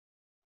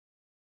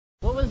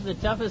What was the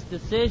toughest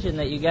decision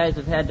that you guys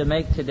have had to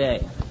make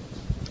today?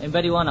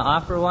 Anybody want to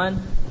offer one?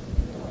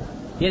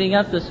 Getting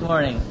up this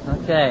morning.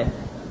 Okay.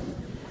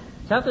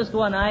 Toughest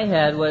one I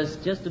had was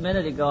just a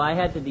minute ago. I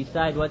had to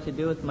decide what to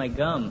do with my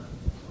gum.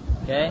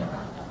 Okay?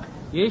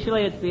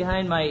 Usually it's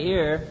behind my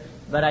ear,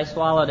 but I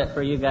swallowed it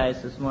for you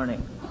guys this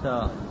morning.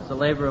 So it's a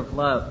labor of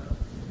love.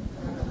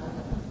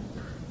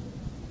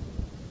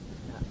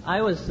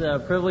 I was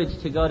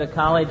privileged to go to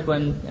college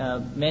when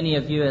many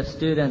of you as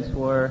students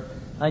were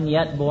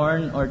unyet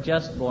born or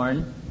just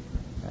born,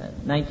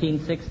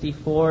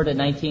 1964 to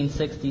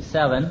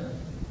 1967.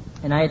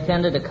 And I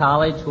attended a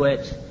college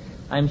which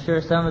I'm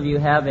sure some of you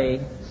have a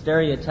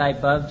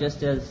stereotype of,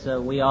 just as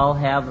we all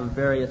have of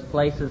various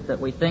places that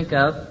we think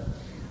of.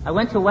 I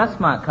went to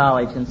Westmont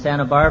College in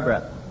Santa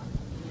Barbara.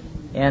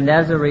 And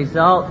as a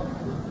result,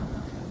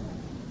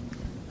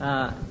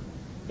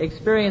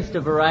 experienced a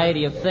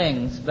variety of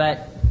things. But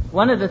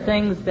one of the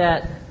things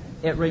that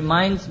it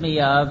reminds me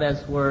of,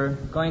 as we're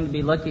going to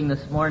be looking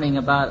this morning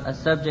about a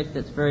subject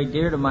that's very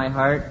dear to my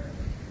heart,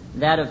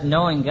 that of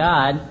knowing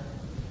God,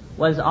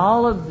 was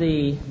all of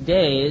the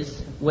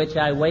days which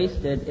I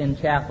wasted in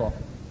chapel.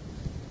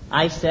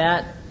 I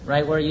sat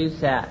right where you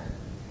sat.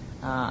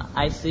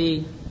 I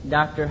see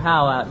Dr.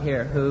 Howe out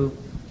here, who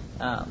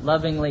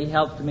lovingly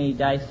helped me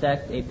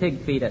dissect a pig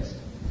fetus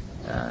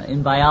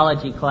in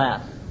biology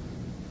class.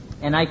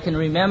 And I can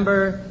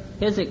remember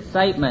his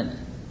excitement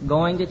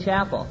going to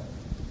chapel.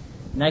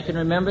 And I can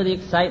remember the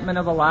excitement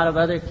of a lot of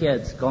other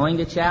kids going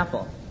to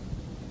chapel.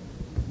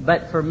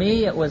 But for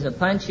me, it was a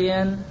punch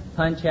in,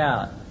 punch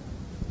out.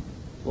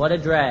 What a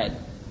drag.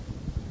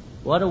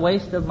 What a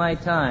waste of my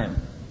time.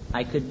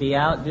 I could be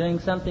out doing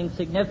something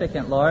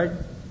significant, Lord.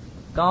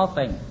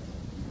 Golfing,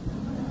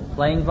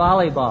 playing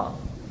volleyball,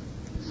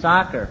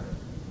 soccer,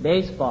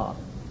 baseball,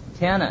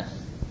 tennis,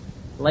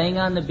 laying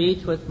on the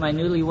beach with my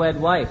newlywed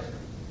wife.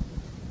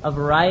 A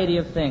variety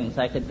of things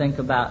I could think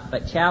about.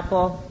 But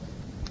chapel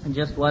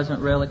just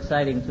wasn't real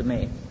exciting to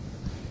me.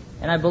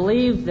 And I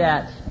believe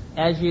that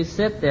as you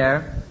sit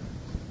there,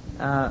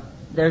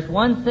 there's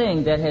one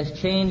thing that has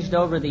changed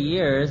over the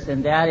years,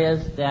 and that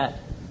is that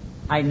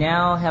I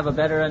now have a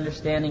better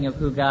understanding of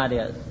who God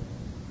is.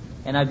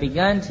 And I've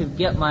begun to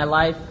get my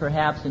life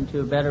perhaps into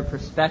a better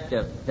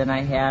perspective than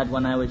I had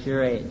when I was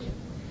your age.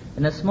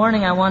 And this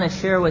morning I want to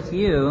share with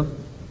you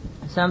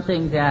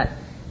something that,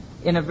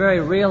 in a very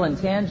real and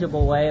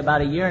tangible way,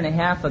 about a year and a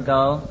half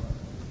ago,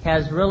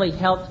 has really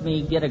helped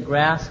me get a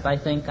grasp, I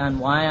think, on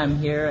why I'm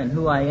here and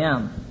who I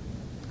am.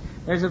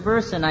 There's a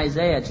verse in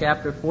Isaiah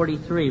chapter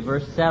 43,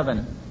 verse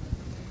 7.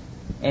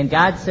 And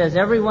God says,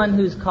 "Everyone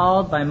who's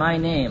called by my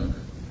name,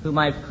 whom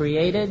I've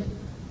created,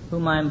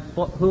 who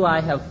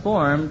I have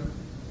formed,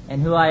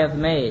 and who I have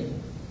made."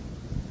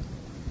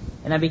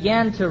 And I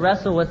began to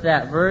wrestle with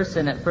that verse,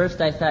 and at first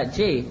I thought,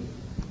 gee,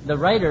 the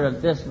writer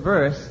of this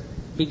verse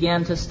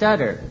began to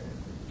stutter.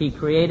 He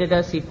created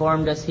us, He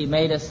formed us, He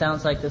made us.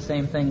 Sounds like the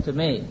same thing to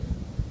me.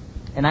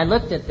 And I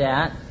looked at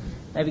that.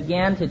 I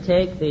began to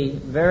take the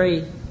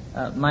very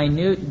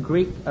minute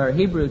Greek or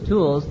Hebrew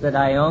tools that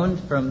I owned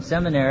from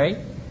seminary,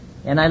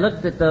 and I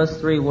looked at those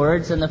three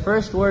words, and the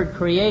first word,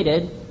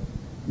 created,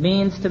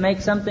 means to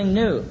make something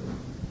new.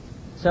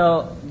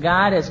 So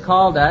God has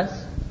called us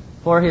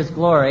for His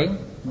glory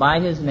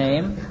by His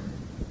name,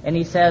 and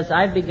He says,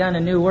 "I've begun a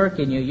new work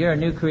in you. You're a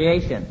new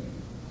creation."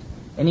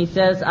 And He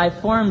says, "I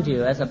formed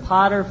you." As a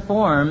potter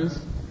forms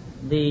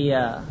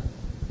the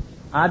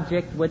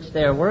object which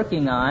they're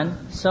working on,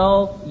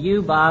 so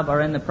you, Bob,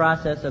 are in the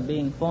process of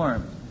being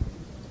formed.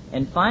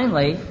 And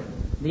finally,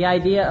 the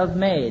idea of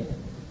made.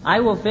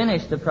 I will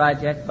finish the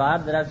project,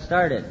 Bob, that I've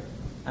started.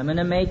 I'm going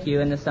to make you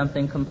into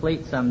something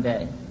complete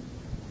someday.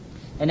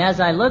 And as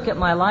I look at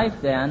my life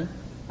then,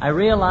 I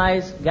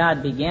realize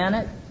God began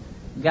it,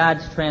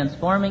 God's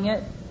transforming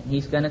it, and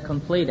He's going to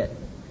complete it.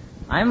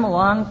 I'm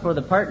along for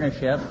the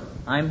partnership.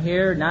 I'm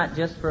here not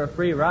just for a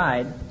free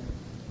ride,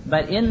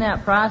 but in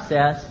that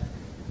process,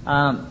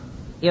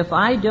 if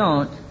I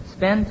don't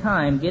spend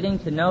time getting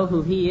to know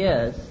who He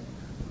is,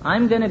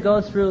 I'm going to go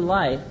through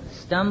life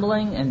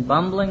stumbling and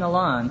bumbling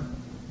along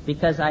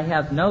because I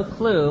have no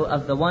clue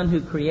of the one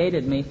who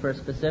created me for a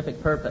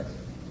specific purpose.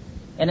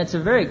 And it's a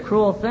very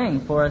cruel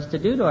thing for us to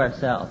do to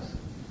ourselves.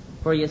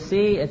 For you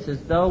see, it's as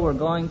though we're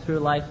going through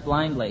life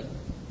blindly.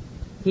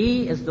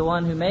 He is the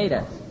one who made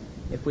us.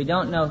 If we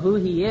don't know who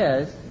He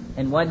is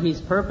and what He's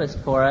purposed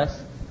for us,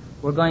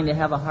 we're going to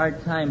have a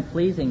hard time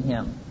pleasing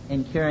Him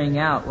and carrying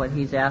out what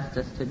He's asked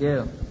us to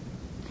do.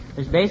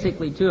 There's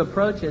basically two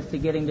approaches to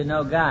getting to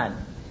know God.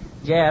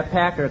 J.I.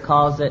 Packer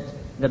calls it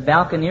the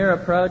balconeer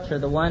approach, or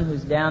the one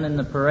who's down in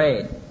the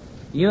parade.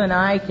 You and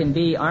I can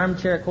be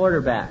armchair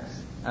quarterbacks.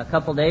 A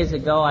couple days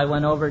ago, I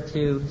went over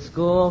to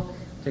school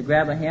to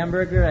grab a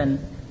hamburger, and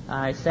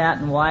I sat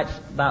and watched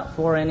about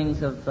 4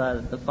 innings of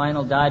the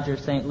final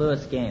Dodgers-St.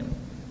 Louis game.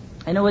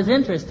 And it was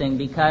interesting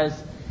because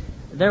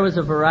there was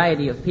a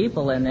variety of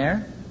people in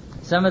there.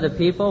 Some of the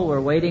people were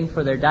waiting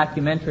for their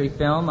documentary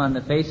film on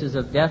the faces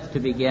of death to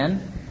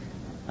begin.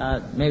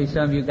 Maybe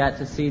some of you got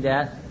to see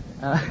that.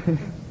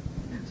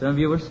 Some of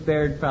you were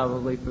spared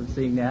probably from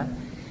seeing that.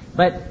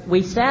 But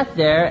we sat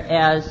there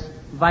as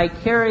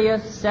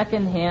vicarious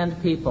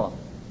second-hand people.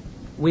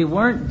 We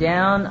weren't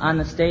down on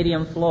the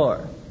stadium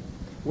floor.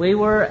 We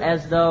were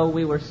as though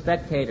we were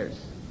spectators.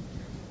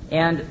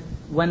 And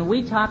when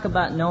we talk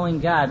about knowing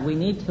God, we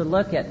need to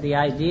look at the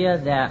idea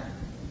that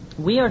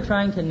we are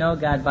trying to know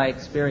God by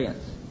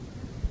experience.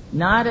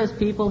 Not as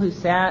people who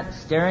sat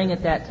staring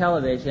at that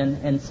television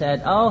and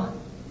said, oh,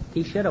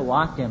 he should have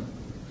walked him.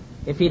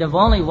 If he'd have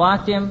only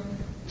walked him,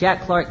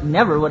 Jack Clark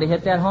never would have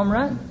hit that home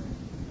run.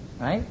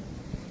 Right?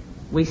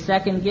 We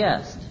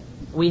second-guessed.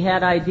 We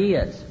had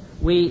ideas.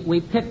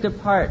 We picked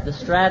apart the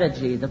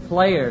strategy, the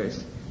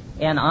players,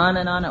 and on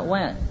it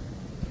went.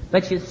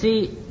 But you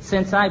see,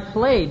 since I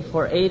played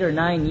for 8 or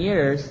 9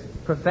 years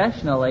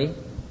professionally,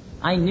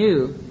 I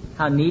knew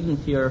how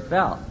Niedenfuhrer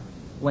felt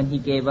when he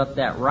gave up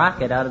that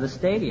rocket out of the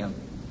stadium.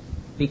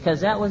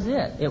 Because that was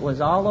it. It was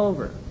all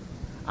over.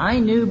 I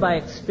knew by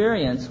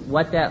experience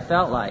what that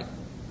felt like.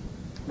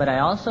 But I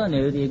also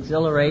knew the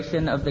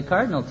exhilaration of the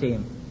Cardinal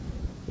team,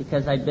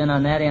 because I'd been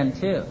on that end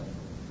too.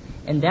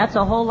 And that's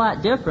a whole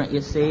lot different, you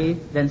see,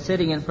 than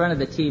sitting in front of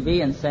the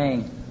TV and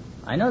saying,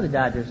 I know the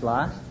Dodgers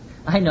lost.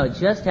 I know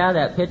just how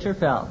that pitcher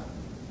felt.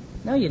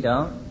 No, you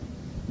don't.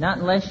 Not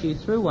unless you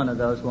threw one of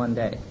those one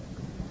day.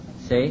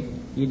 See?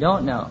 You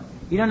don't know.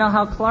 You don't know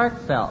how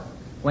Clark felt.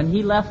 When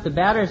he left the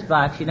batter's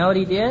box, you know what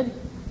he did?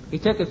 He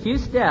took a few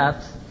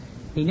steps,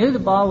 he knew the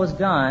ball was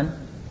gone,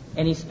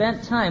 and he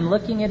spent time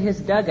looking at his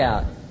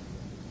dugout.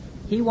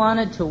 He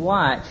wanted to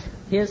watch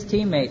his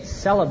teammates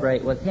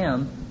celebrate with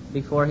him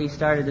before he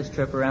started his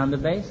trip around the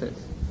bases.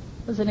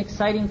 It was an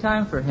exciting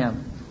time for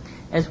him.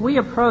 As we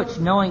approach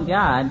knowing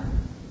God,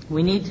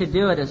 we need to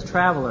do it as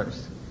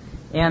travelers.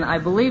 And I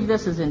believe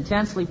this is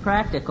intensely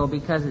practical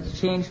because it's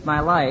changed my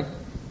life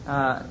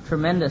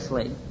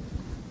tremendously.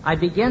 I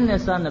begin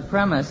this on the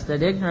premise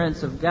that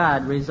ignorance of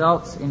God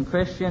results in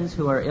Christians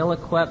who are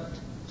ill-equipped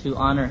to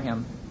honor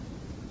Him.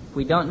 If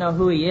we don't know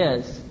who He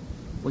is,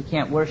 we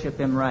can't worship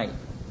Him right.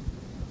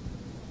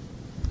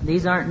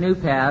 These aren't new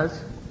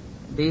paths.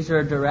 These are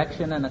a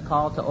direction and a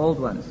call to old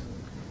ones,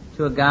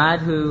 to a God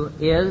who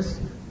is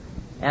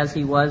as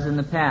He was in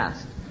the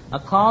past. A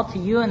call to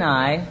you and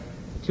I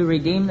to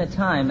redeem the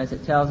time, as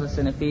it tells us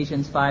in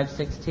Ephesians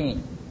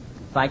 5:16.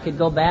 If I could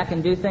go back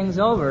and do things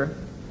over,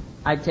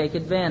 I'd take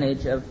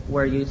advantage of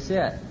where you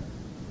sit.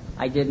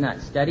 I did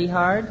not study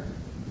hard.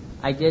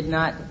 I did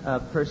not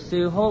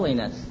pursue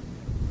holiness.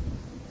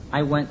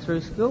 I went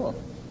through school.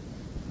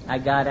 I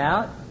got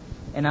out,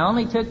 and I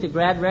only took the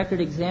grad record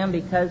exam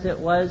because it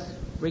was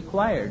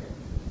required.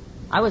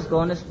 I was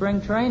going to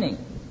spring training.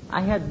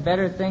 I had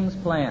better things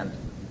planned.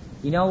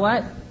 You know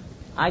what?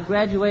 I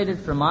graduated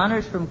from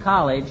honors from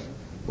college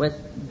with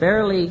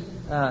barely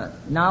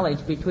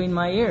knowledge between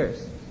my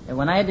ears. And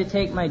when I had to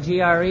take my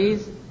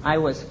GREs, I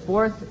was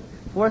fourth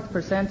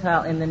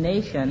percentile in the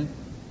nation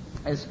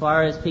as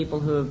far as people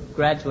who have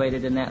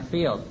graduated in that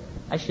field.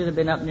 I should have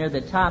been up near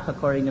the top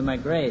according to my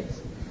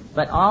grades.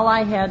 But all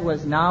I had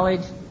was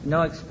knowledge,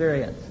 no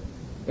experience.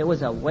 It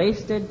was a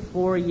wasted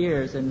 4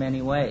 years in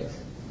many ways.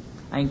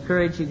 I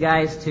encourage you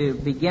guys to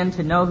begin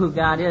to know who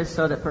God is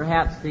so that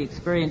perhaps the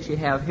experience you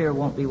have here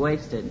won't be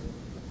wasted.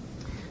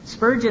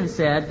 Spurgeon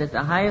said that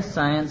the highest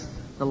science,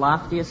 the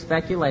loftiest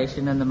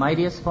speculation, and the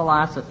mightiest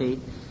philosophy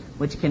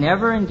which can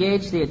ever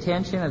engage the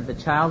attention of the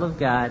child of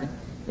God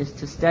is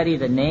to study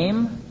the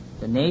name,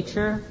 the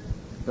nature,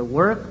 the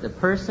work, the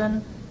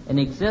person, and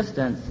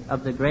existence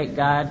of the great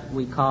God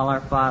we call our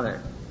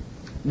Father.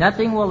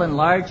 Nothing will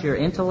enlarge your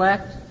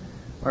intellect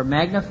or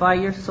magnify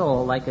your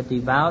soul like a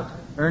devout,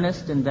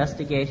 earnest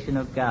investigation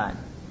of God.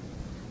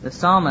 The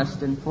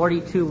psalmist in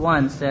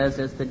 42:1 says,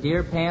 as the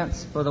deer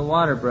pants for the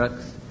water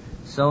brooks,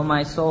 so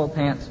my soul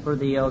pants for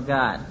thee, O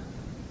God.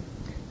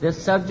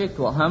 This subject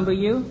will humble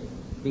you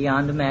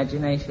beyond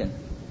imagination,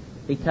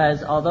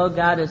 because although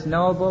God is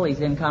knowable, He's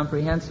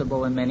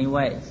incomprehensible in many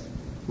ways.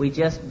 We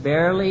just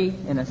barely,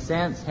 in a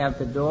sense, have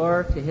the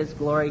door to His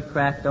glory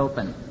cracked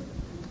open.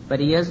 But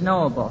He is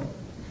knowable.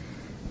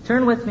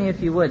 Turn with me,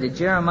 if you would, to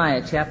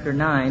Jeremiah chapter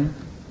 9,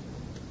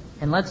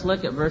 and let's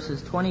look at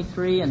verses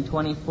 23 and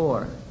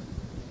 24.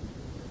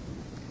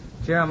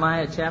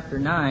 Jeremiah chapter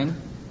 9,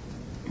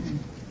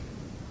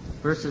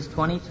 verses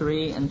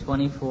 23 and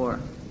 24.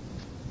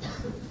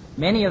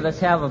 Many of us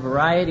have a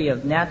variety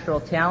of natural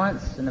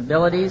talents and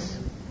abilities.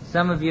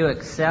 Some of you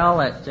excel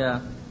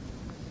at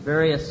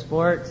various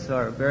sports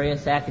or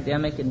various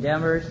academic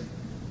endeavors,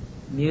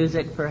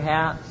 music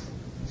perhaps,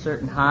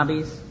 certain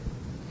hobbies.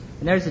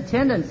 And there's a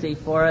tendency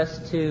for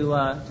us to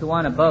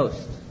want to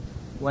boast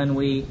when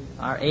we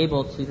are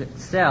able to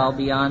excel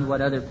beyond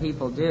what other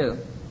people do.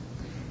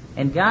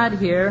 And God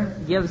here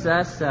gives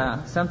us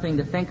something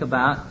to think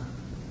about.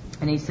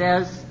 And He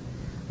says,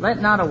 let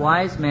not a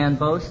wise man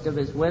boast of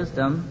his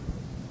wisdom.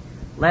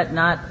 Let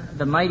not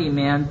the mighty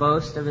man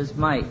boast of his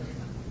might.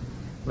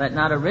 Let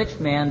not a rich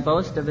man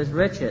boast of his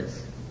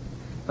riches.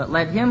 But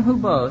let him who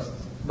boasts,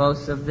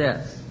 boast of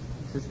this.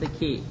 This is the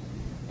key.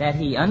 That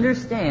he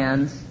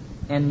understands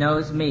and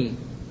knows me.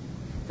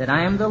 that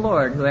I am the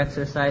Lord who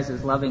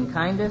exercises loving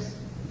kindness,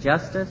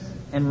 justice,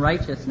 and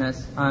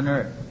righteousness on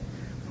earth.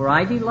 For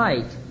I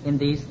delight in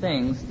these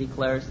things,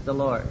 declares the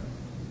Lord.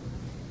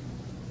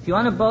 If you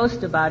want to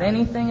boast about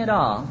anything at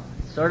all,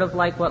 sort of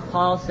like what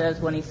Paul says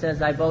when he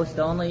says, I boast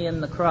only in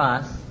the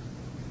cross,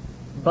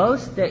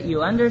 boast that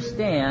you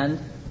understand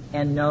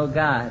and know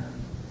God.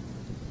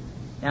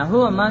 Now,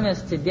 who among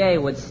us today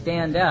would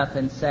stand up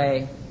and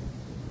say,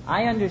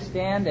 I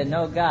understand and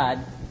know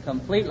God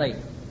completely,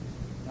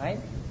 right?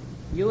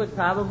 You would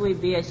probably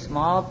be a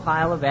small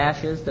pile of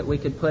ashes that we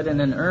could put in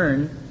an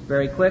urn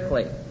very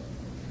quickly.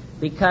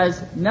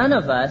 Because none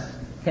of us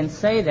can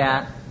say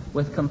that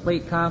with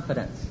complete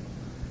confidence.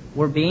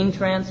 We're being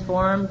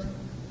transformed.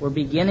 We're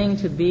beginning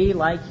to be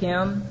like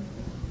Him.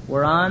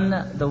 We're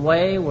on the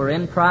way. We're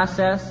in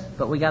process,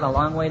 but we got a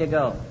long way to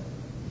go.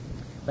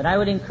 But I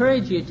would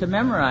encourage you to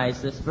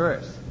memorize this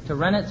verse, to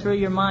run it through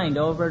your mind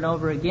over and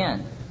over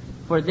again.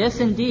 For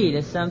this indeed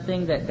is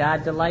something that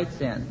God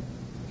delights in.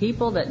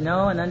 People that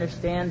know and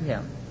understand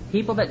Him.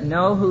 People that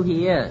know who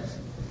He is.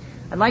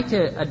 I'd like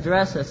to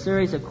address a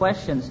series of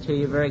questions to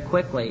you very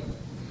quickly.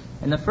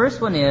 And the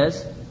first one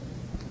is,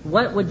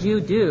 what would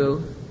you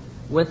do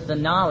with the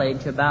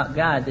knowledge about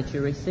God that you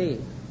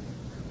receive?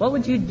 What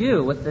would you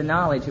do with the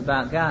knowledge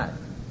about God?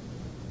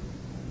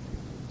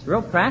 It's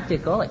real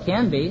practical, it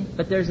can be,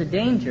 but there's a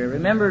danger.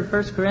 Remember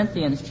 1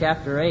 Corinthians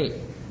chapter 8,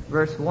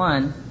 verse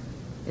 1,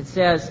 it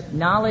says,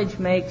 knowledge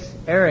makes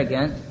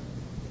arrogant,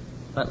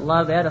 but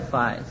love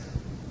edifies.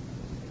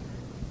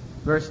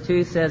 Verse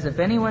 2 says, if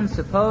anyone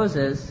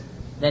supposes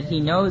that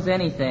he knows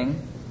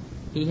anything,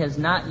 he has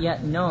not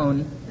yet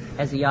known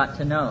as he ought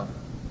to know.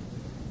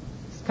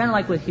 It's kind of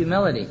like with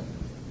humility.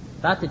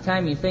 About the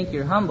time you think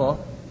you're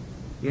humble,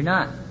 you're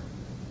not.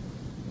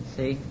 You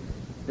see,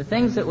 the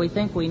things that we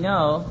think we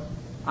know,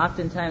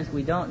 oftentimes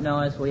we don't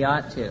know as we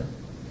ought to.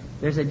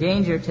 There's a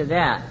danger to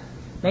that.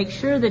 Make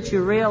sure that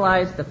you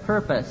realize the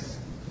purpose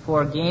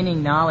for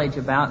gaining knowledge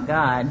about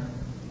God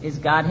is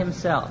God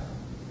Himself.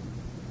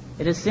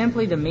 It is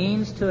simply the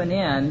means to an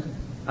end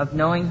of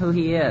knowing who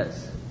He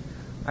is.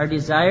 Our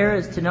desire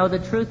is to know the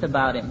truth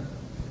about Him,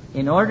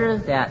 in order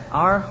that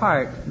our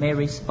heart may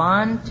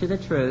respond to the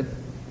truth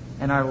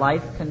and our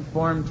life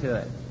conform to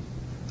it.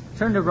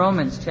 Turn to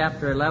Romans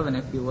chapter 11,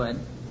 if you would.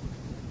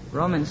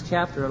 Romans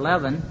chapter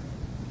 11,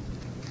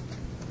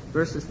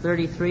 verses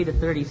 33 to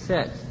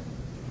 36.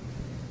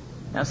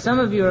 Now, some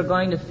of you are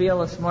going to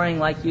feel this morning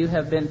like you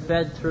have been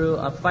fed through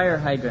a fire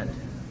hydrant,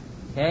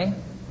 okay?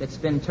 It's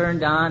been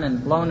turned on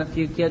and blown a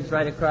few kids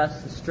right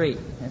across the street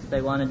as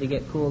they wanted to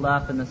get cooled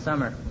off in the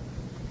summer.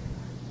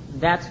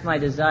 That's my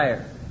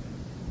desire.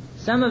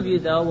 Some of you,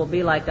 though, will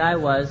be like I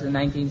was in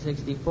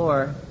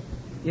 1964.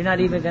 You're not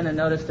even going to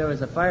notice there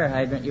was a fire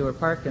hydrant you were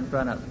parked in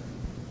front of.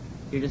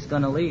 You're just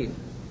going to leave.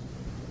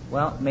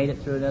 Well, made it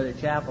through another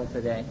chapel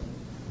today.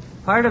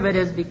 Part of it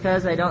is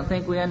because I don't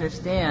think we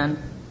understand,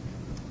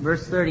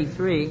 verse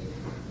 33,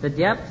 the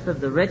depth of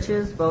the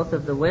riches, both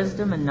of the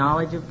wisdom and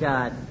knowledge of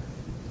God.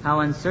 How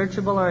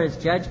unsearchable are His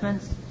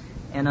judgments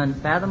and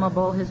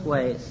unfathomable His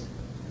ways.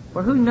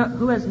 For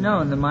who has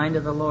known the mind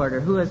of the Lord,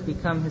 or who has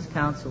become His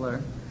counselor,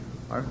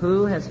 or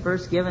who has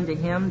first given to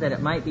Him that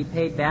it might be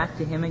paid back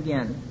to Him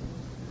again?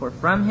 For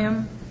from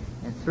Him,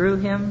 and through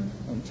Him,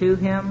 and to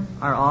Him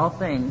are all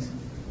things.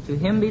 To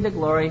Him be the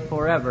glory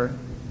forever.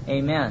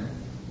 Amen.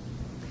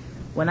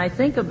 When I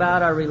think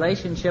about our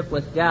relationship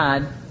with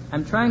God,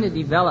 I'm trying to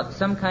develop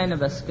some kind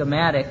of a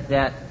schematic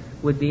that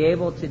would be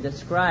able to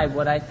describe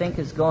what I think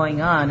is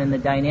going on in the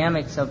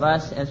dynamics of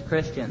us as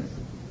Christians.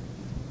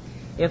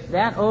 If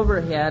that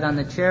overhead on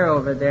the chair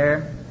over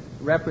there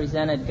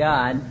represented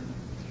God,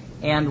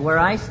 and where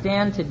I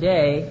stand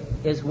today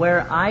is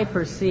where I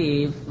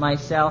perceive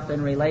myself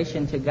in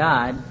relation to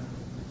God,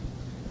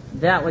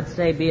 that would,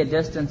 say, be a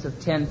distance of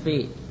 10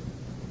 feet.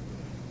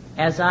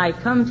 As I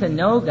come to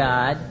know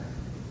God,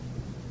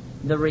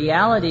 the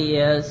reality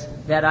is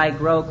that I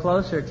grow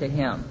closer to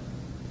Him.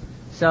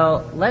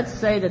 So let's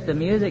say that the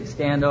music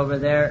stand over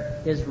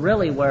there is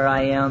really where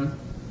I am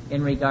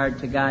in regard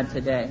to God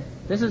today.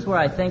 This is where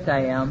I think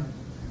I am.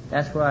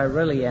 That's where I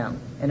really am.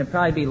 And it'd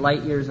probably be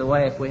light years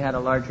away if we had a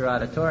larger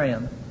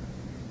auditorium.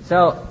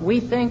 So we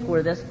think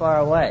we're this far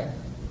away.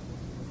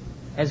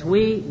 As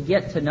we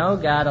get to know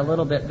God a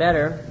little bit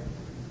better,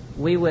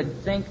 we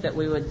would think that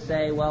we would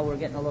say, well, we're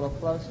getting a little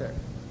closer.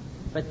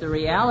 But the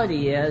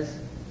reality is,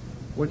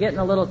 we're getting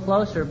a little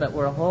closer, but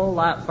we're a whole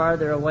lot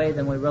farther away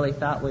than we really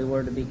thought we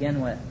were to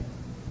begin with.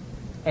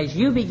 As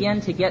you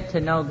begin to get to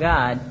know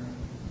God,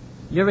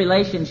 your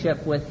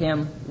relationship with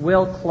Him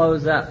will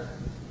close up.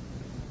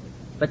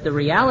 But the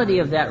reality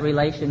of that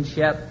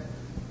relationship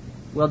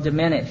will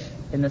diminish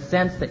in the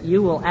sense that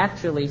you will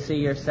actually see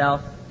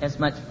yourself as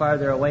much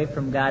farther away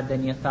from God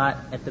than you thought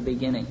at the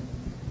beginning.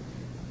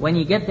 When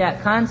you get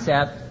that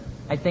concept,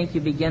 I think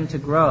you begin to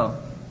grow.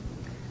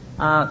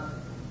 A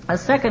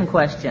second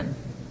question.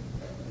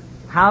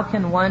 How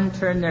can one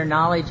turn their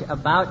knowledge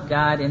about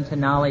God into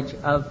knowledge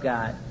of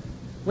God?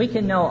 We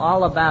can know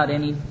all about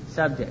any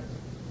subject.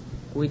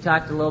 we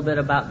talked a little bit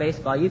about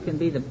baseball. You can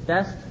be the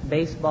best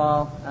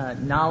baseball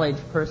knowledge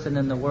person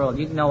in the world.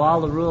 You can know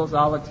all the rules,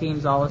 all the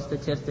teams, all the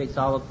statistics,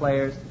 all the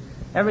players,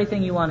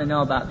 everything you want to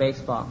know about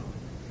baseball.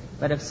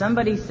 But if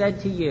somebody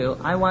said to you,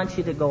 I want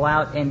you to go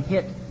out and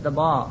hit the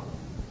ball,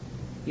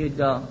 you'd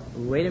go,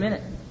 wait a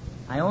minute.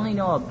 I only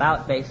know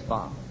about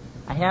baseball.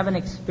 I haven't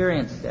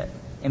experienced it.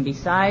 And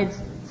besides,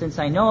 since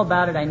I know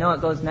about it, I know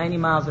it goes 90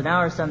 miles an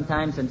hour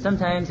sometimes, and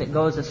sometimes it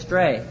goes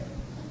astray.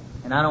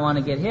 And I don't want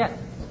to get hit.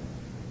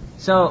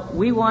 So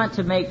we want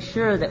to make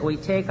sure that we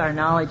take our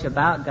knowledge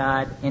about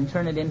God and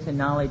turn it into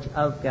knowledge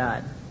of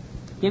God.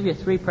 I'll give you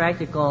 3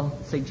 practical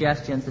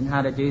suggestions on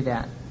how to do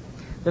that.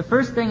 The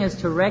first thing is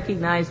to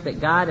recognize that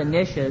God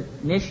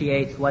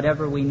initiates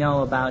whatever we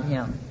know about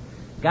Him.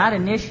 God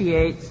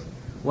initiates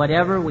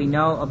whatever we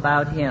know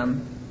about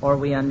Him or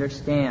we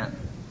understand.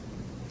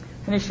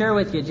 I'm going to share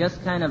with you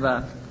just kind of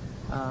a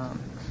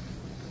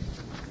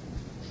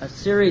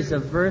series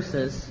of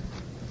verses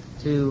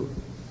to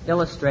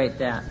illustrate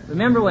that.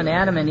 Remember when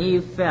Adam and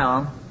Eve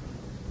fell,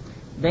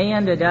 they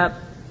ended up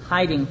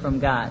hiding from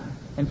God.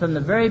 And from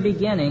the very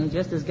beginning,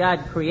 just as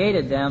God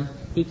created them,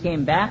 He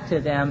came back to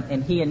them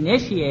and He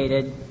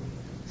initiated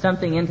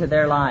something into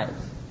their lives.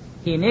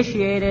 He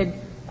initiated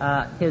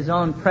His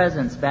own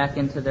presence back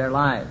into their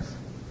lives.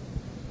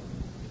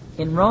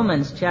 In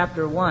Romans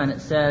chapter 1,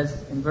 it says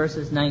in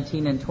verses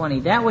 19 and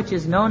 20, that which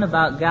is known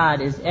about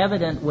God is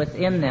evident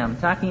within them,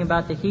 talking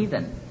about the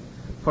heathen.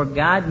 For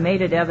God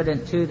made it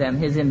evident to them.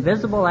 His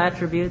invisible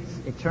attributes,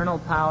 eternal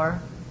power,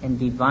 and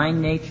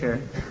divine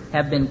nature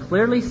have been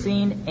clearly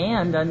seen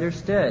and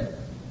understood,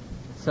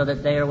 so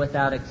that they are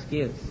without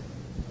excuse.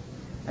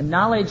 A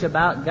knowledge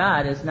about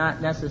God is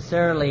not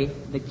necessarily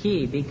the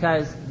key,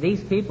 because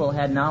these people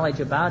had knowledge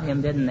about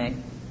Him, didn't they?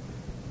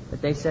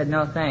 But they said,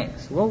 no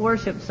thanks. We'll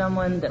worship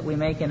someone that we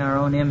make in our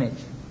own image.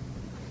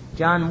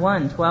 John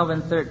 1, 12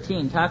 and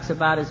 13 talks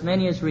about as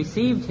many as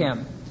received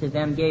Him, to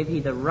them gave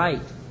He the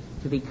right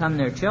to become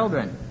their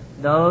children,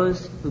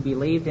 those who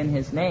believed in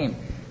His name.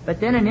 But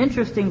then an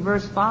interesting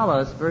verse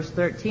follows. Verse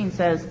 13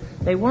 says,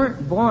 they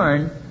weren't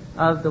born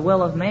of the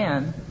will of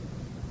man,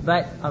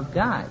 but of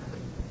God.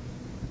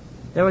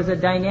 There was a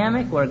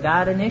dynamic where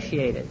God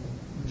initiated.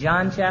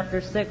 John chapter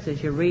 6,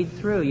 as you read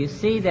through, you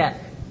see that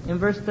in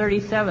verse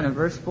 37 and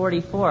verse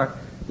 44,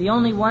 the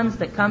only ones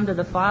that come to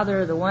the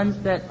Father are the ones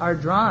that are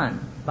drawn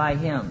by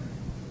Him.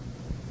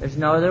 There's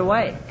no other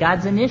way.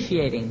 God's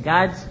initiating.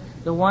 God's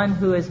the one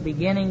who is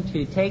beginning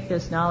to take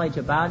this knowledge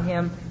about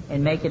Him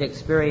and make it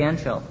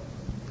experiential.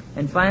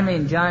 And finally,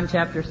 in John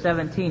chapter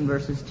 17,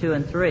 verses 2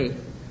 and 3,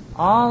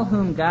 all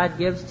whom God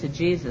gives to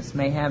Jesus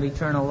may have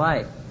eternal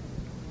life.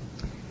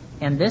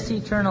 And this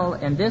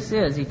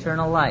is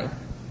eternal life,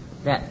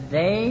 that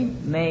they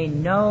may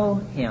know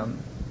Him,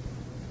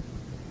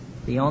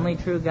 the only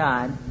true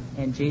God,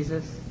 and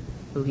Jesus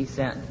who He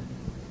sent.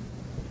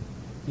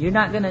 You're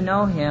not going to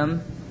know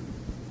Him,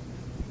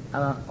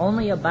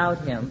 only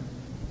about Him,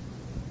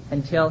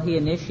 until He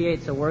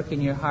initiates a work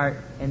in your heart,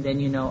 and then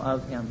you know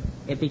of Him.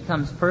 It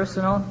becomes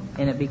personal,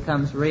 and it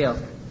becomes real.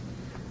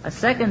 A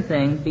second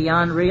thing,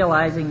 beyond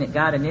realizing that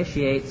God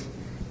initiates,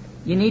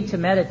 you need to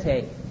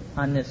meditate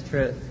on this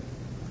truth.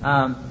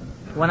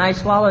 When I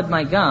swallowed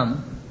my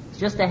gum, it's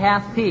just a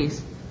half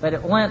piece, but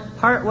it went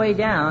part way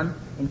down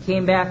and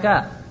came back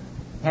up.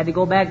 Had to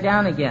go back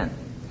down again.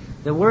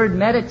 The word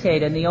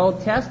meditate in the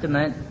Old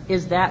Testament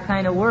is that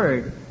kind of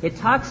word. It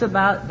talks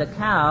about the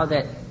cow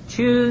that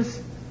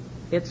chews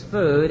its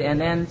food and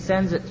then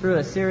sends it through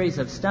a series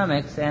of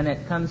stomachs and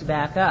it comes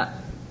back up.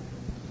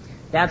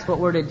 That's what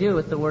we're to do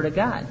with the Word of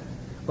God.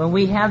 When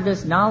we have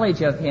this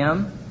knowledge of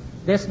Him,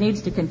 this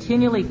needs to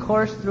continually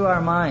course through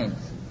our minds.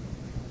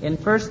 In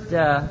 2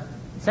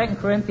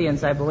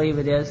 Corinthians, I believe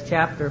it is,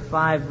 chapter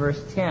 5,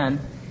 verse 10,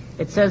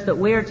 it says that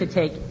we are to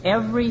take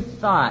every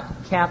thought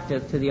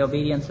captive to the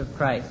obedience of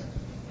Christ.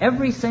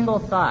 Every single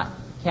thought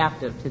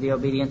captive to the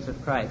obedience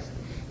of Christ.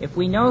 If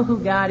we know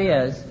who God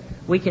is,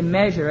 we can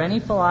measure any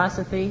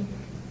philosophy,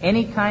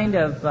 any kind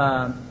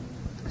of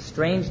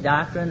strange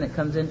doctrine that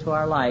comes into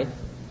our life,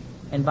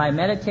 and by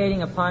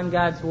meditating upon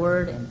God's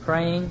Word and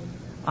praying,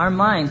 our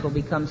minds will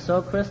become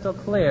so crystal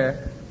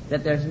clear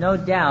that there's no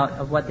doubt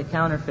of what the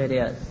counterfeit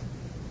is.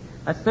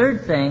 A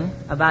third thing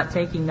about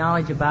taking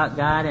knowledge about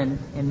God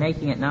and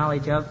making it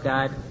knowledge of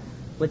God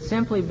would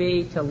simply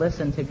be to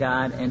listen to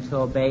God and to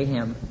obey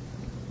Him.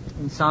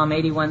 In Psalm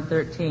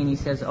 81:13, He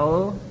says,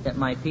 "Oh, that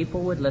my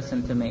people would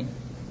listen to me."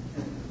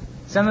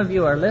 Some of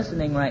you are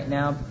listening right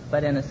now,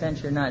 but in a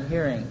sense you're not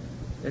hearing.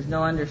 There's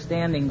no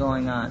understanding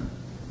going on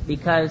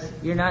because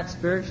you're not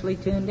spiritually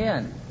tuned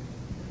in.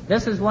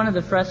 This is one of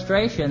the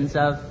frustrations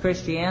of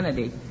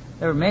Christianity.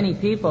 There were many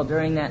people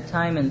during that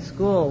time in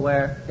school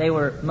where they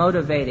were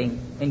motivating,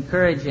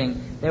 encouraging.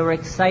 They were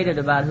excited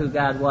about who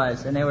God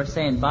was. And they were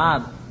saying,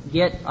 "Bob,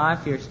 get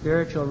off your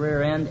spiritual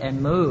rear end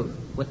and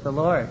move with the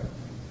Lord."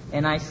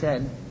 And I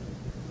said,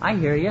 "I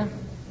hear you,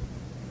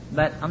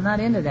 but I'm not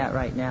into that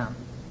right now."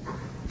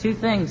 Two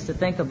things to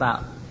think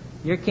about.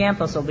 Your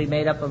campus will be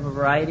made up of a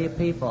variety of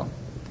people.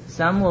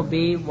 Some will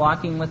be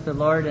walking with the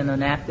Lord in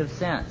an active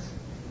sense.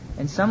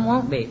 and some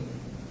won't be.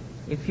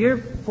 If you're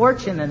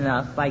fortunate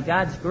enough, by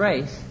God's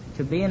grace,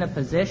 to be in a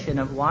position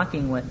of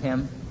walking with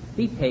Him,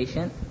 be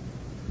patient.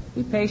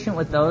 Be patient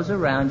with those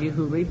around you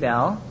who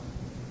rebel,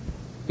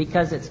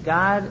 because it's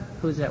God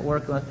who's at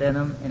work within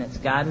them, and it's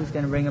God who's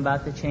going to bring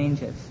about the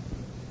changes.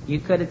 You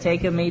could have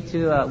taken me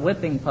to a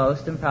whipping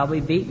post and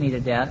probably beat me to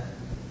death,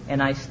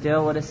 and I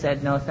still would have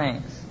said no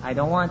thanks. I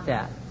don't want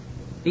that.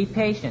 Be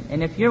patient.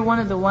 And if you're one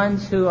of the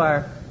ones who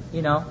are,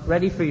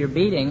 ready for your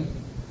beating,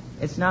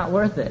 it's not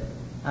worth it.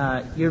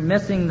 You're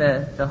missing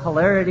the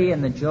hilarity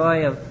and the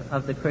joy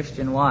of the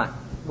Christian walk.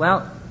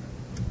 Well,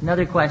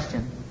 another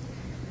question.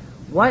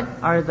 What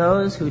are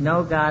those who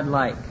know God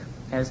like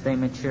as they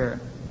mature?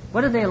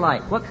 What are they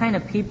like? What kind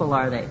of people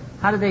are they?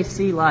 How do they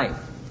see life?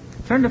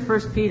 Turn to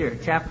 1 Peter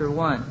chapter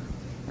 1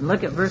 and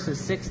look at verses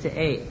 6 to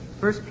 8.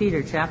 1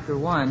 Peter chapter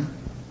 1,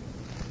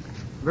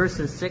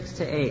 verses 6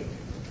 to 8.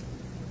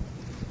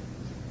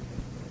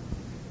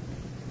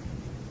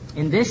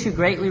 In this you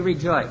greatly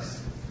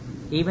rejoice,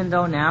 even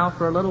though now,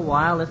 for a little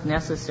while, if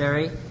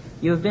necessary,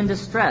 you have been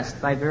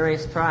distressed by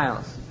various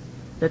trials,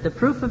 that the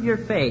proof of your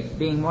faith,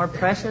 being more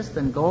precious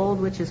than gold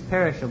which is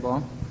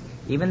perishable,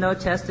 even though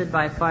tested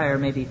by fire,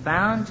 may be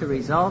found to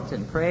result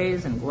in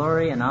praise and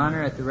glory and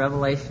honor at the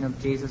revelation of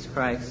Jesus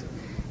Christ.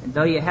 And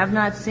though you have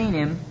not seen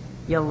Him,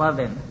 you love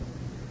Him.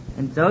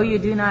 And though you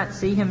do not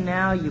see Him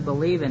now, you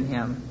believe in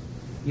Him.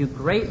 You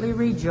greatly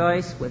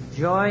rejoice with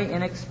joy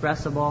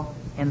inexpressible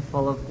and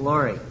full of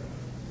glory.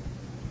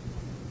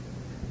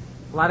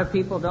 A lot of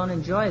people don't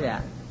enjoy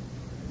that.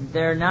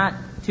 They're not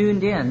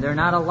tuned in. They're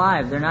not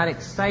alive. They're not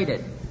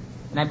excited.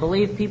 And I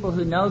believe people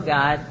who know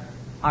God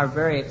are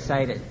very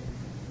excited.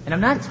 And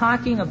I'm not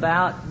talking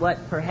about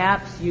what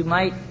perhaps you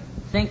might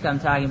think I'm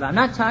talking about. I'm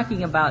not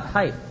talking about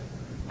hype.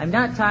 I'm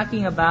not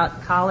talking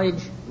about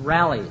college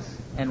rallies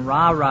and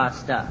rah-rah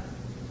stuff.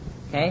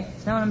 Okay?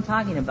 That's not what I'm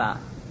talking about.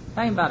 I'm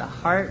talking about a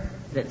heart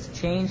that's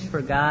changed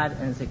for God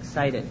and is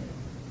excited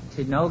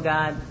to know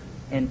God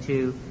and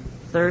to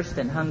thirst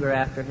and hunger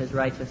after His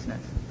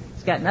righteousness.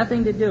 It's got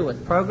nothing to do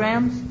with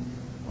programs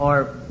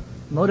or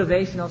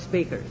motivational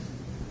speakers.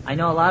 I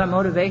know a lot of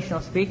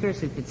motivational speakers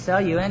who could sell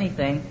you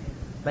anything,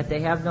 but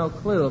they have no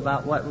clue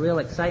about what real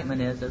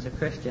excitement is as a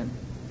Christian.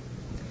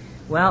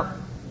 Well,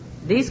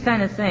 these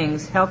kind of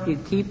things help you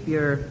keep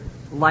your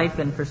life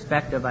in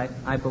perspective,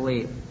 I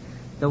believe.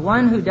 The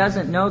one who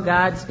doesn't know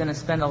God's going to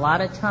spend a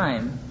lot of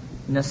time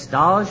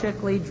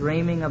nostalgically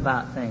dreaming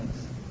about things.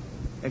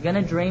 They're going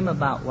to dream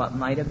about what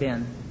might have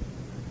been.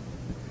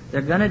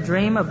 They're going to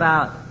dream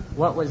about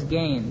what was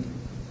gained.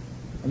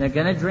 And they're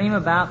going to dream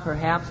about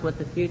perhaps what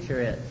the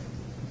future is.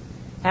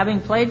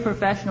 Having played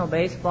professional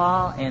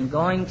baseball and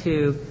going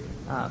to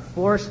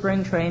 4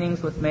 spring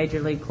trainings with major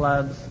league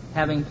clubs,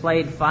 having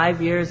played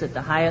 5 years at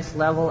the highest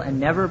level and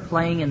never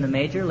playing in the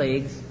major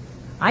leagues,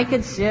 I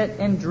could sit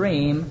and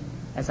dream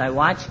as I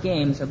watch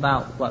games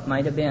about what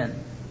might have been.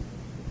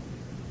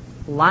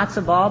 Lots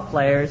of ball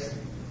players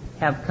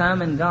have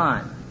come and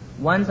gone.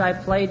 Ones I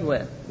played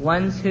with,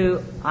 ones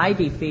who I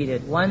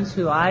defeated, ones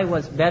who I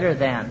was better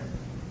than.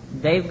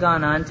 They've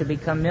gone on to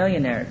become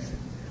millionaires.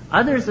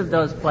 Others of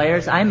those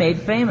players I made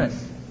famous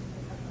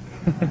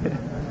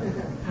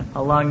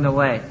along the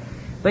way.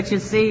 But you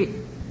see,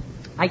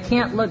 I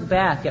can't look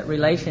back at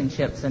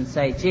relationships and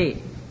say,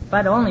 gee, if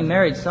I'd only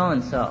married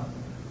so-and-so,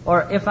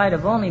 or if I'd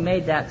have only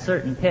made that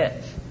certain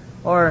pitch,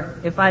 or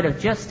if I'd have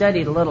just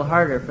studied a little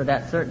harder for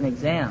that certain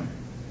exam.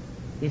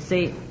 You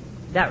see,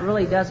 that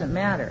really doesn't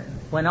matter.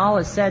 When all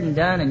is said and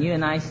done and you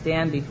and I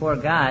stand before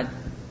God,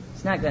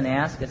 He's not going to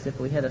ask us if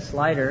we hit a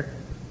slider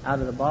out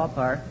of the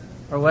ballpark,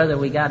 or whether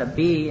we got a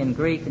B in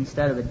Greek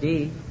instead of a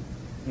D.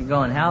 You're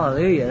going,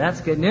 hallelujah,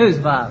 that's good news,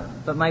 Bob.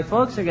 But my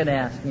folks are going to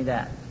ask me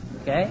that,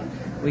 okay?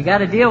 We got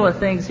to deal with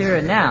things here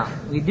and now.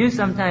 We do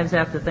sometimes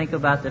have to think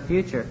about the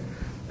future.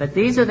 But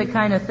these are the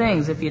kind of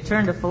things, if you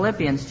turn to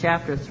Philippians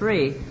chapter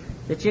 3,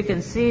 that you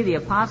can see the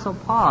Apostle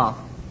Paul,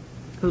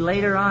 who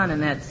later on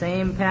in that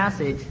same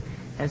passage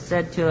has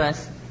said to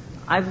us,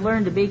 I've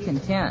learned to be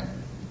content.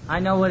 I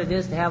know what it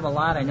is to have a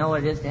lot. I know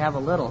what it is to have a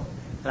little.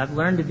 But I've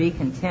learned to be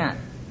content.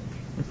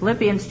 In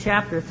Philippians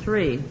chapter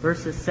 3,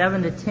 verses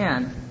 7 to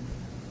 10,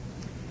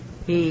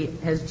 he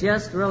has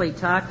just really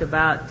talked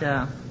about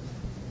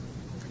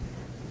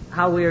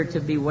how we are to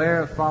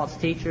beware of false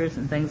teachers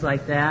and things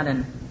like that.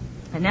 And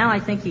now I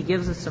think he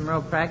gives us some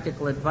real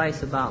practical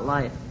advice about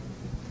life.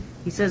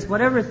 He says,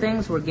 whatever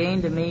things were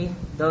gained to me,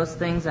 those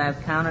things I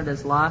have counted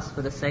as loss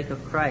for the sake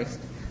of Christ.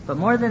 But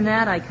more than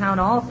that, I count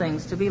all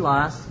things to be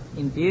lost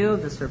in view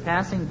of the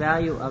surpassing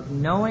value of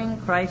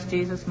knowing Christ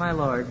Jesus my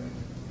Lord,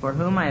 for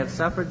whom I have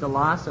suffered the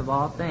loss of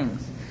all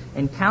things,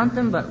 and count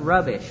them but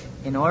rubbish,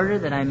 in order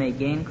that I may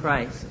gain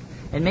Christ,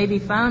 and may be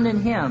found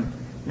in Him,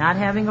 not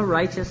having a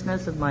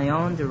righteousness of my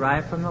own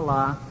derived from the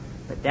law,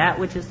 but that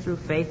which is through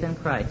faith in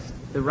Christ,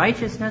 the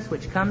righteousness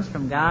which comes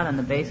from God on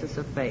the basis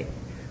of faith,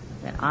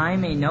 that I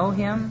may know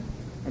Him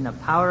and the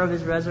power of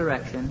His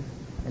resurrection,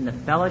 and the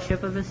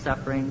fellowship of His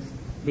sufferings,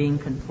 being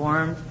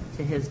conformed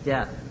to His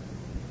death.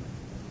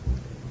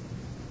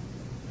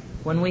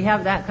 When we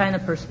have that kind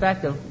of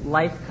perspective,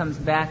 life comes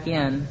back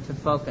in to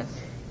focus.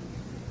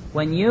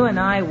 When you and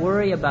I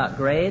worry about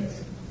grades,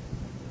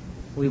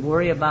 we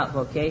worry about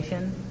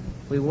vocation,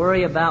 we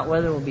worry about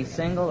whether we'll be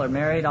single or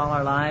married all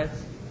our lives,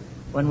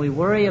 when we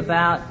worry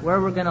about where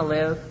we're going to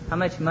live, how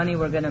much money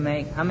we're going to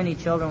make, how many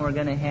children we're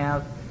going to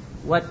have,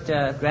 what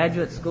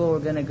graduate school we're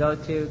going to go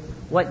to,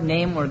 what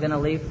name we're going to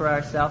leave for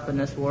ourselves in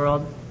this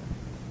world,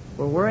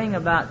 we're worrying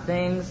about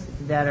things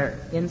that are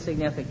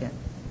insignificant.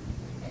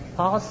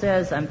 Paul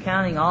says, I'm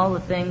counting all the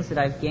things that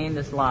I've gained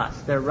as loss.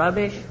 They're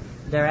rubbish.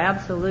 They're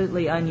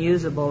absolutely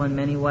unusable in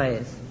many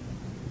ways.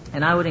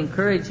 And I would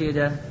encourage you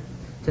to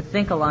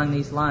think along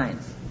these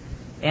lines.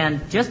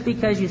 And just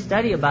because you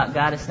study about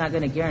God, it's not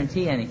going to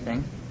guarantee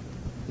anything.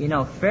 You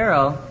know,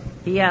 Pharaoh,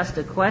 he asked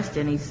a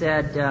question. He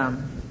said,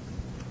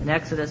 in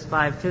Exodus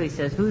 5:2, he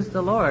says, who's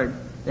the Lord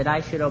that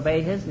I should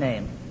obey his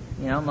name?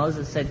 You know,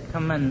 Moses said,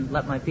 come and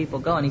let my people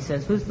go. And he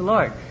says, who's the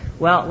Lord?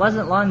 Well, it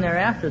wasn't long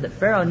thereafter that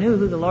Pharaoh knew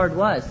who the Lord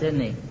was,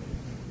 didn't he?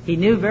 He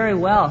knew very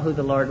well who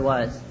the Lord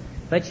was.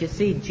 But you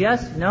see,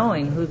 just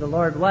knowing who the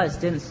Lord was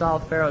didn't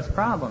solve Pharaoh's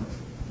problems.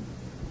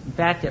 In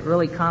fact, it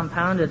really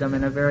compounded them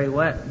in a very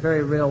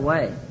real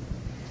way.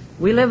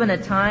 We live in a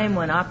time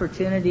when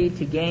opportunity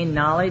to gain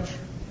knowledge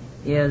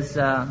is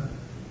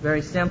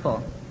very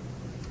simple.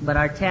 But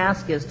our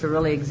task is to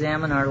really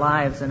examine our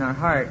lives and our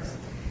hearts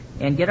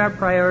and get our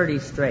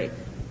priorities straight.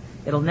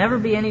 It'll never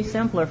be any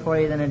simpler for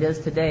you than it is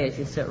today as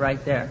you sit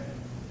right there.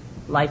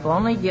 Life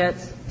only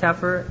gets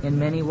tougher in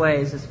many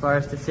ways as far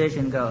as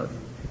decision goes.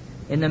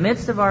 In the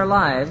midst of our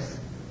lives,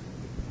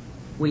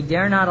 we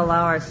dare not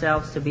allow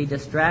ourselves to be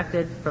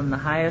distracted from the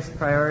highest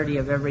priority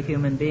of every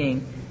human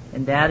being,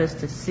 and that is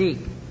to seek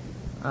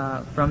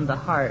from the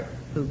heart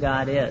who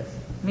God is.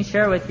 Let me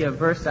share with you a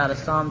verse out of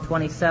Psalm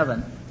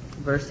 27,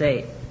 verse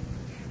 8.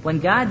 When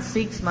God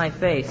seeks my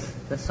face,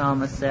 the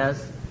psalmist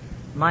says,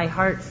 my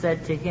heart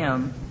said to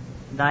him,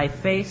 thy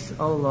face,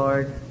 O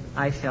Lord,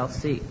 I shall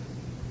seek.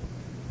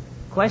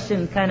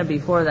 Question kind of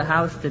before the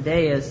house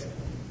today is,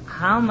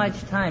 how much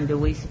time do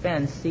we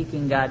spend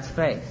seeking God's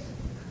face?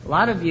 A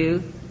lot of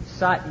you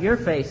sought your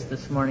face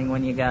this morning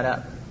when you got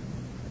up.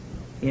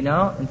 You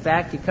know, in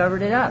fact, you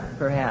covered it up,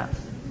 perhaps.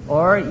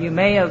 Or you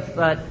may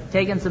have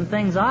taken some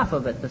things off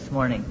of it this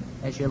morning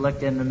as you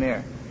looked in the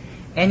mirror.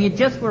 And you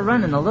just were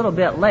running a little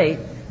bit late,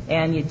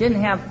 and you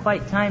didn't have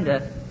quite time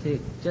to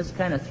just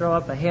kind of throw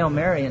up a Hail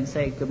Mary and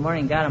say, good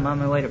morning, God, I'm on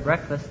my way to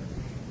breakfast,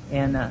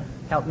 and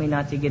help me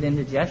not to get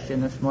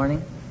indigestion this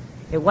morning.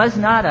 It was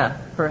not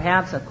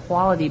perhaps a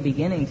quality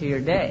beginning to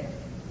your day,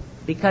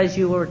 because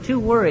you were too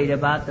worried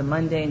about the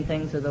mundane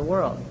things of the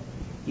world.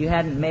 You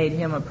hadn't made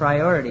Him a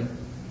priority.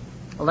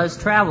 Well, as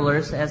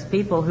travelers, as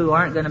people who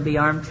aren't going to be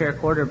armchair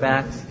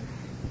quarterbacks,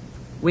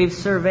 we've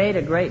surveyed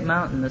a great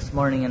mountain this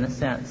morning in a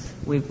sense.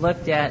 We've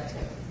looked at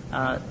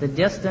the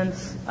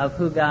distance of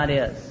who God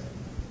is.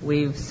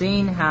 We've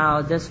seen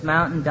how this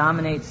mountain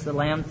dominates the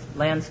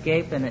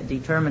landscape, and it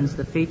determines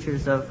the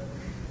features of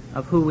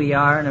who we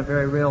are in a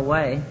very real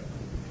way.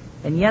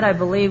 And yet I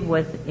believe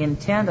with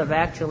intent of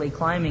actually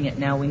climbing it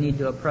now, we need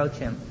to approach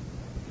Him.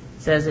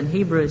 It says in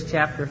Hebrews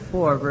chapter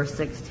 4, verse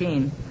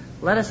 16,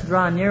 let us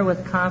draw near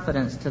with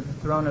confidence to the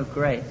throne of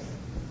grace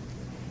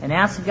and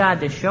ask God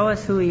to show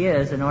us who He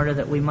is in order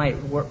that we might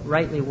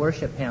rightly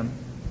worship Him.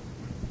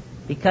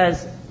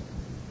 Because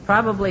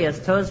probably, as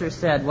Tozer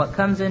said, what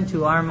comes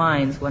into our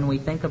minds when we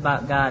think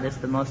about God is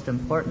the most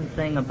important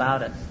thing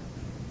about us.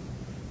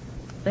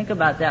 Think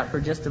about that for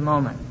just a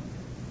moment.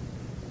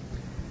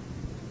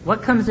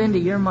 What comes into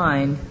your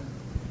mind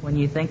when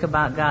you think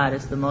about God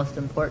is the most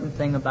important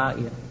thing about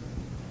you.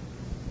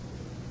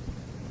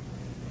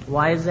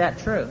 Why is that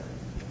true?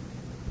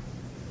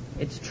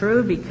 It's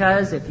true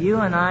because if you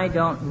and I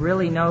don't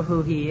really know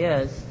who He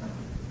is,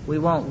 we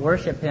won't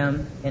worship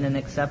Him in an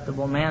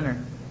acceptable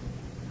manner.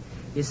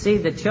 You see,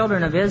 the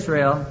children of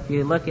Israel, if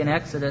you look in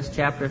Exodus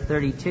chapter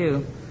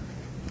 32,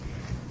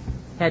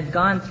 had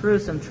gone through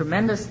some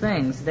tremendous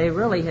things. They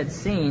really had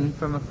seen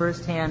from a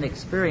first-hand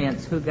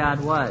experience who God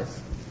was.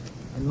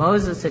 And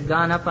Moses had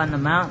gone up on the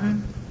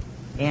mountain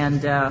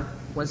and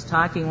was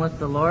talking with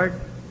the Lord.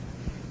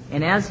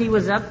 And as he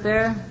was up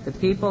there, the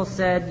people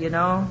said, you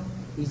know,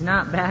 He's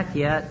not back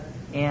yet,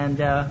 and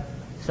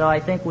so I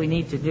think we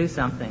need to do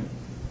something.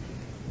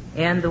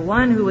 And the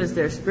one who was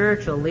their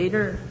spiritual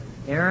leader,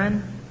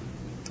 Aaron,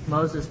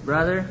 Moses'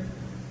 brother,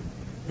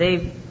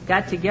 they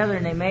got together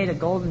and they made a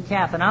golden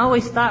calf. And I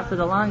always thought for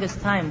the longest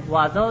time,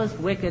 while those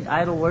wicked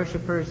idol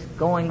worshippers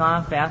going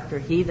off after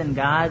heathen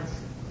gods,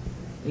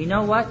 you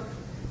know what?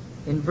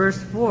 In verse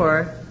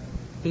 4,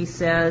 he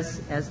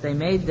says, as they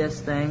made this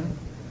thing,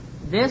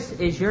 this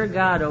is your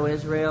God, O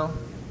Israel,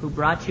 who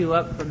brought you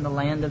up from the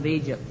land of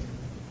Egypt.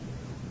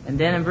 And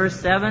then in verse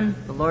 7,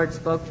 the Lord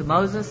spoke to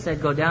Moses,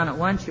 said, go down at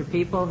once, your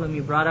people whom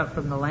you brought up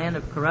from the land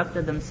have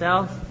corrupted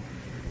themselves.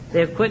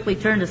 They have quickly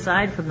turned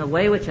aside from the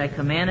way which I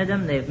commanded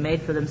them. They have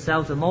made for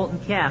themselves a molten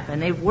calf,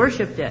 and they've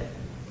worshipped it,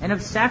 and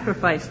have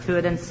sacrificed to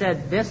it, and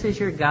said, this is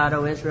your God,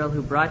 O Israel,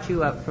 who brought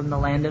you up from the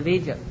land of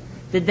Egypt.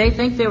 Did they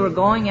think they were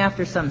going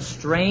after some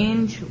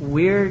strange,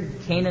 weird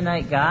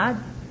Canaanite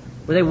god?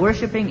 Were they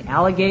worshiping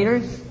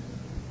alligators?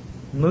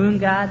 Moon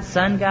god?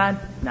 Sun god?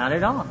 Not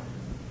at all.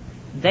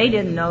 They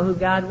didn't know who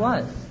God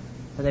was,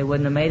 or they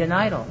wouldn't have made an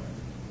idol.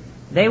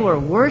 They were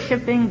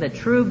worshiping the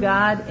true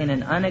God in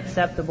an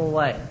unacceptable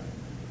way.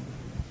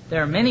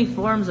 There are many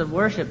forms of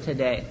worship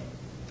today.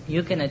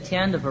 You can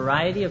attend a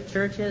variety of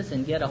churches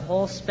and get a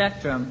whole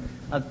spectrum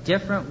of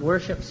different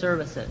worship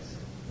services,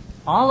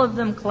 all of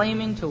them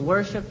claiming to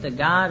worship the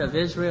God of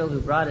Israel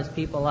who brought his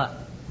people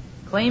up,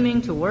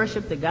 claiming to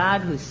worship the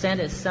God who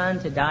sent his Son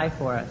to die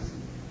for us.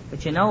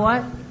 But you know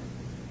what?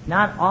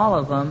 Not all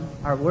of them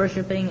are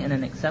worshiping in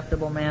an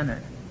acceptable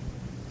manner.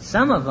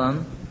 Some of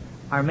them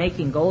are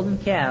making golden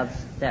calves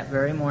that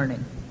very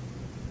morning.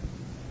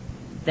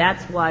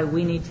 That's why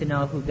we need to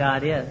know who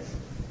God is.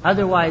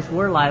 Otherwise,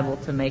 we're liable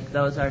to make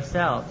those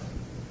ourselves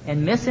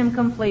and miss him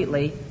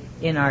completely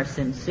in our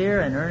sincere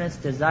and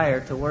earnest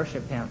desire to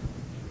worship him.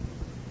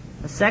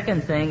 The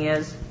second thing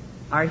is,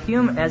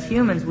 as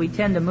humans, we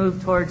tend to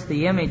move towards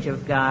the image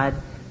of God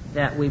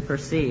that we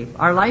perceive.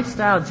 Our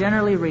lifestyle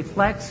generally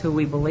reflects who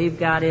we believe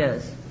God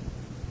is.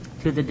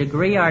 To the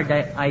degree our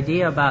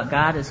idea about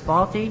God is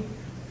faulty,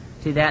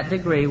 to that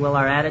degree will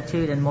our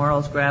attitude and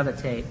morals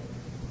gravitate.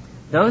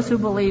 Those who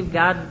believe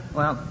God,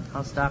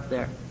 I'll stop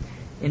there.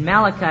 In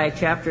Malachi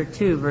chapter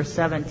 2, verse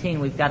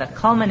 17, we've got a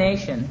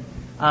culmination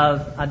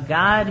of a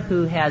God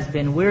who has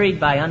been wearied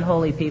by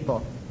unholy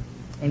people.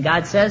 And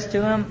God says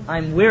to him,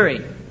 I'm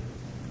weary.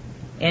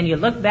 And you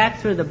look back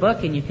through the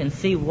book and you can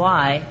see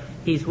why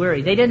he's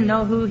weary. They didn't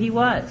know who he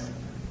was.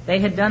 They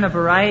had done a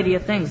variety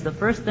of things. The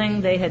first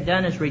thing they had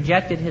done is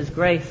rejected his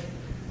grace.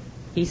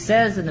 He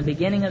says in the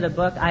beginning of the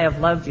book, I have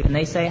loved you. And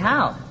they say,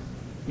 how?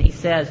 And he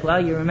says,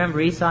 well, you remember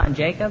Esau and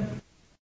Jacob?